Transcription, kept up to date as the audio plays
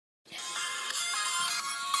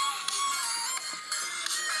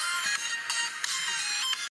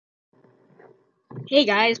Hey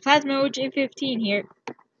guys, Plasmoj15 here.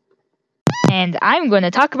 And I'm going to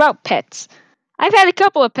talk about pets. I've had a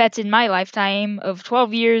couple of pets in my lifetime of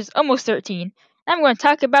 12 years, almost 13. I'm going to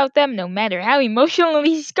talk about them no matter how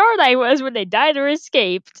emotionally scarred I was when they died or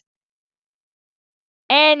escaped.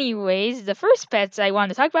 Anyways, the first pets I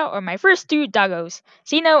want to talk about are my first two doggos,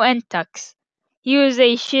 Sino and Tux. He was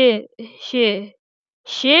a Shih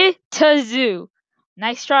Tzu.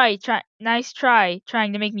 Nice try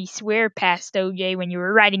trying to make me swear past OJ when you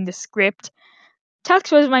were writing the script.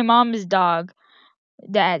 Tux was my mom's dog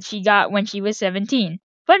that she got when she was 17.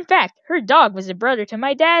 Fun fact, her dog was a brother to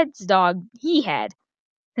my dad's dog he had.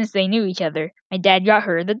 Since they knew each other, my dad got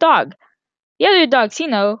her the dog. The other dog,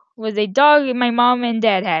 Sino, was a dog my mom and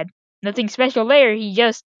dad had. Nothing special there, he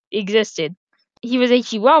just existed. He was a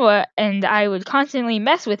Chihuahua, and I would constantly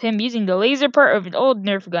mess with him using the laser part of an old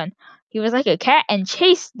Nerf gun. He was like a cat and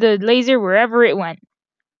chased the laser wherever it went.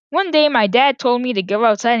 One day, my dad told me to go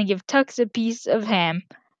outside and give Tux a piece of ham.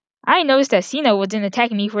 I noticed that Sino wasn't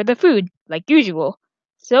attacking me for the food, like usual.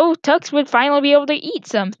 So Tux would finally be able to eat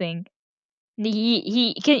something.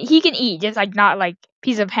 He can eat, just like not like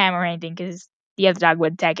piece of ham or anything, because the other dog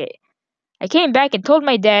would attack it. I came back and told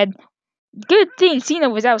my dad, good thing Sino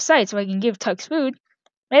was outside so I can give Tux food.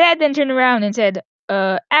 My dad then turned around and said,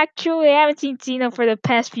 actually I haven't seen Sino for the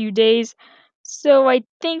past few days, so I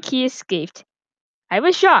think he escaped. I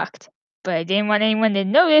was shocked, but I didn't want anyone to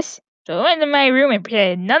notice, so I went into my room and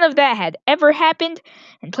pretended none of that had ever happened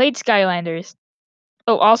and played Skylanders.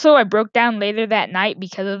 Oh, also, I broke down later that night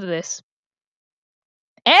because of this.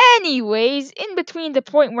 Anyways, in between the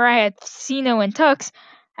point where I had Sino and Tux,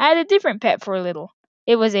 I had a different pet for a little.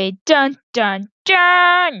 It was a dun dun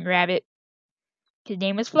dun rabbit. His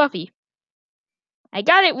name was Fluffy. I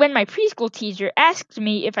got it when my preschool teacher asked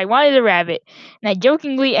me if I wanted a rabbit, and I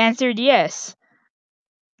jokingly answered yes.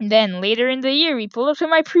 Then later in the year, we pulled up to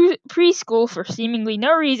my preschool for seemingly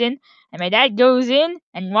no reason, and my dad goes in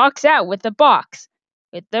and walks out with a box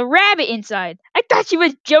with the rabbit inside. I thought she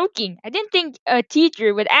was joking. I didn't think a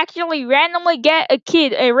teacher would actually randomly get a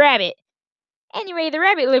kid a rabbit. Anyway, the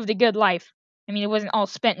rabbit lived a good life. I mean, it wasn't all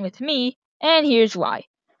spent with me, and here's why.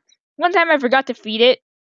 One time I forgot to feed it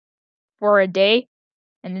for a day,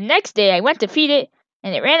 and the next day I went to feed it,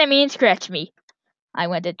 and it ran at me and scratched me. I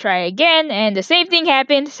went to try again, and the same thing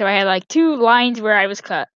happened, so I had like 2 lines where I was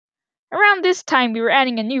cut. Around this time, we were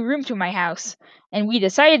adding a new room to my house, and we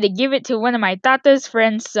decided to give it to one of my tata's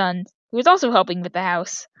friend's sons, who was also helping with the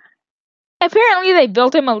house. Apparently, they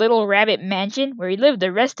built him a little rabbit mansion where he lived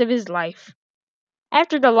the rest of his life.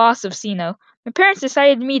 After the loss of Sino, my parents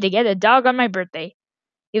decided me to get a dog on my birthday.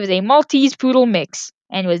 It was a Maltese poodle mix,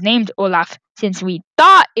 and was named Olaf, since we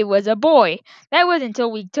thought it was a boy. That was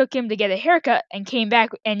until we took him to get a haircut and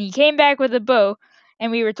he came back with a bow,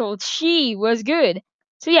 and we were told she was good.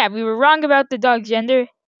 So yeah, we were wrong about the dog's gender,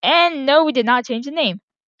 and no, we did not change the name.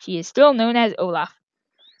 She is still known as Olaf.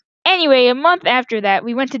 Anyway, a month after that,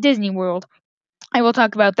 we went to Disney World. I will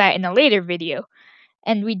talk about that in a later video.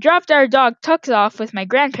 And we dropped our dog Tux off with my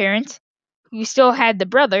grandparents, who still had the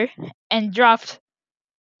brother, and dropped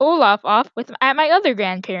Olaf off at my other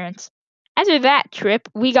grandparents. After that trip,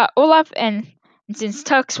 we got Olaf, and since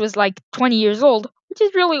Tux was like 20 years old, which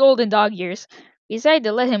is really old in dog years, we decided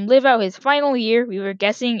to let him live out his final year. We were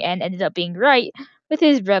guessing and ended up being right with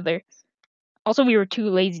his brother. Also, we were too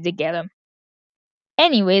lazy to get him.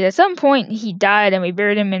 Anyways, at some point he died and we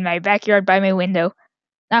buried him in my backyard by my window.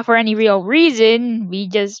 Not for any real reason, we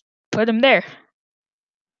just put him there.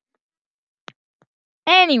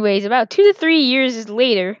 Anyways, about 2 to 3 years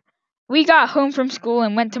later, we got home from school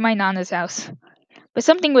and went to my Nana's house. But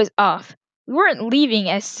something was off. We weren't leaving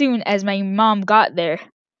as soon as my mom got there.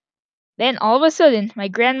 Then all of a sudden, my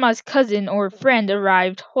grandma's cousin or friend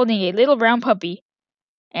arrived holding a little brown puppy.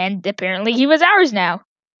 And apparently he was ours now.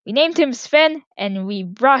 We named him Sven, and we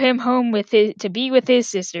brought him home to be with his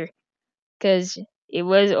sister. 'Cause it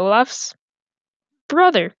was Olaf's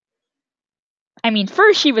brother. I mean,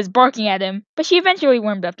 first she was barking at him, but she eventually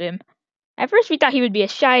warmed up to him. At first we thought he would be a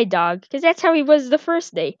shy dog, 'cause that's how he was the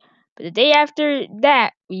first day. But the day after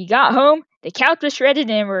that, we got home, the couch was shredded and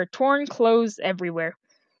there were torn clothes everywhere.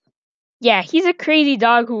 Yeah, he's a crazy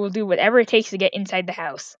dog who will do whatever it takes to get inside the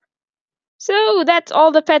house. So that's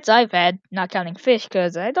all the pets I've had, not counting fish,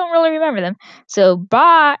 'cause I don't really remember them. So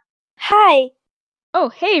bye! Hi! Oh,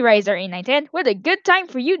 hey Raizar8910, what a good time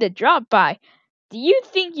for you to drop by. Do you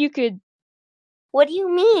think you could... What do you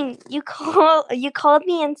mean? You called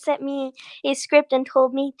me and sent me a script and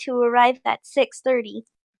told me to arrive at 6:30.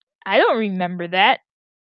 I don't remember that.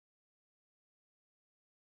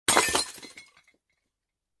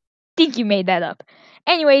 Think you made that up.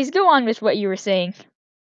 Anyways, go on with what you were saying.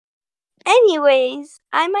 Anyways,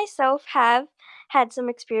 I myself have had some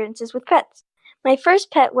experiences with pets. My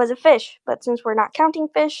first pet was a fish, but since we're not counting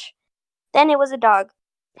fish, then it was a dog.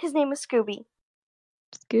 His name was Scooby.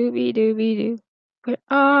 Scooby Dooby Doo, where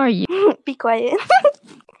are you? Be quiet.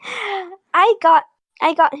 I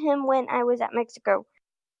got him when I was at Mexico,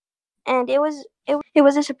 and it was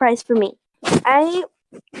a surprise for me. I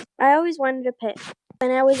always wanted a pet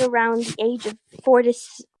when I was around the age of 4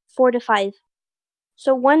 to 5.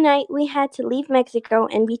 So one night we had to leave Mexico,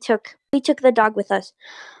 and we took the dog with us,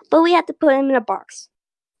 but we had to put him in a box.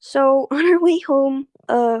 So on our way home,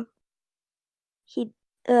 he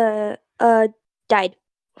died,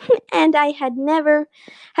 and I had never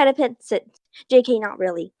had a pet since. JK, not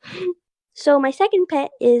really. So my second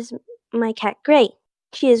pet is my cat Gray.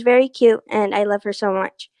 She is very cute, and I love her so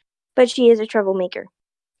much, but she is a troublemaker.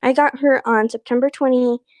 I got her on September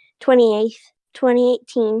 28th,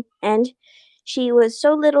 2018, and she was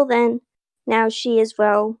so little then. Now she is,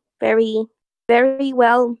 well, very, very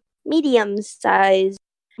well, medium size.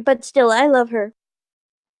 But still, I love her.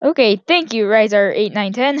 Okay, thank you,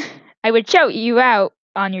 Raizar8910. I would shout you out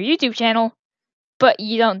on your YouTube channel, but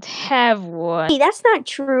you don't have one. Hey, that's not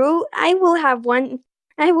true. I will have one.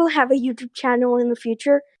 I will have a YouTube channel in the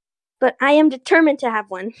future, but I am determined to have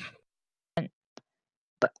one.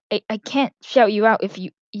 But I can't shout you out if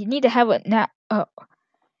you need to have one now. Oh.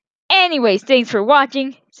 Anyways, thanks for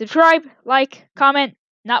watching. Subscribe, like, comment,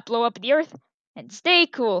 not blow up the earth, and stay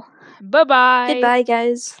cool. Bye-bye. Goodbye,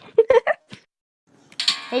 guys.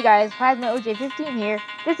 Hey guys, Plasma OJ15 here.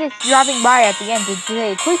 This is dropping by at the end to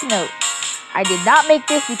say a quick note. I did not make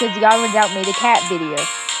this because the Godwin's Out made a cat video.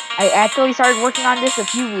 I actually started working on this a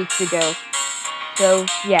few weeks ago. So,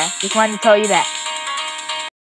 yeah, just wanted to tell you that.